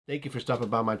Thank you for stopping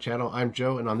by my channel. I'm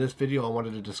Joe, and on this video I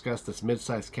wanted to discuss this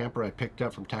mid-sized camper I picked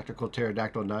up from Tactical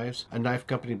Pterodactyl Knives, a knife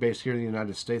company based here in the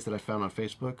United States that I found on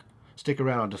Facebook. Stick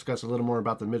around, I'll discuss a little more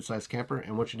about the mid-sized camper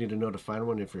and what you need to know to find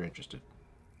one if you're interested.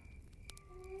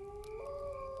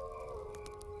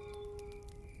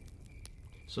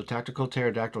 So Tactical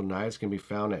Pterodactyl Knives can be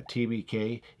found at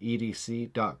tbkedc.com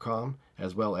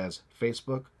as well as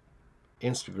Facebook,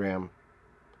 Instagram,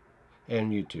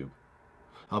 and YouTube.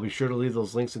 I'll be sure to leave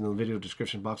those links in the video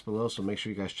description box below, so make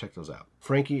sure you guys check those out.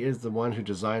 Frankie is the one who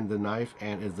designed the knife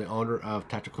and is the owner of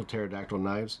Tactical Pterodactyl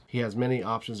Knives. He has many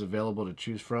options available to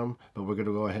choose from, but we're going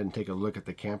to go ahead and take a look at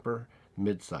the camper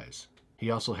mid-size. He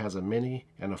also has a mini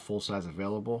and a full size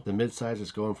available. The mid-size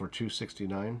is going for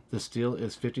 $269. The steel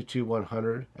is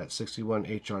 52-100 at 61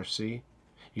 HRC.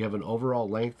 You have an overall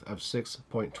length of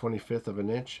 6.25 of an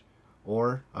inch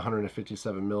or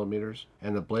 157 millimeters,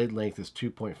 and the blade length is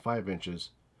 2.5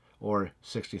 inches or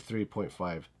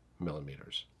 63.5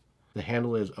 millimeters. The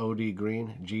handle is OD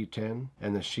green G10,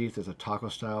 and the sheath is a taco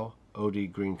style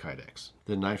OD green Kydex.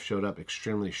 The knife showed up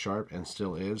extremely sharp and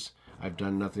still is. I've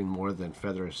done nothing more than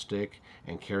feather a stick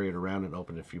and carry it around and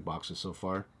open a few boxes so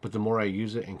far. But the more I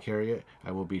use it and carry it,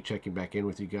 I will be checking back in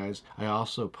with you guys. I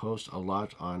also post a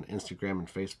lot on Instagram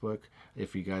and Facebook.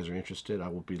 If you guys are interested, I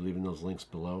will be leaving those links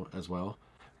below as well.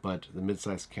 But the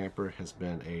mid-sized camper has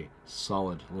been a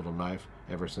solid little knife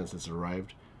ever since it's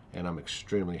arrived, and I'm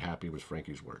extremely happy with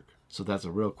Frankie's work. So that's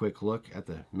a real quick look at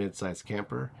the mid-sized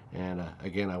camper, and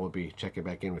again, I will be checking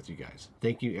back in with you guys.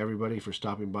 Thank you everybody for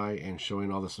stopping by and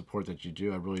showing all the support that you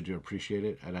do. I really do appreciate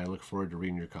it, and I look forward to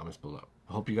reading your comments below.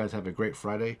 I hope you guys have a great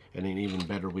Friday and an even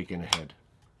better weekend ahead.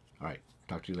 All right,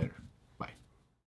 talk to you later.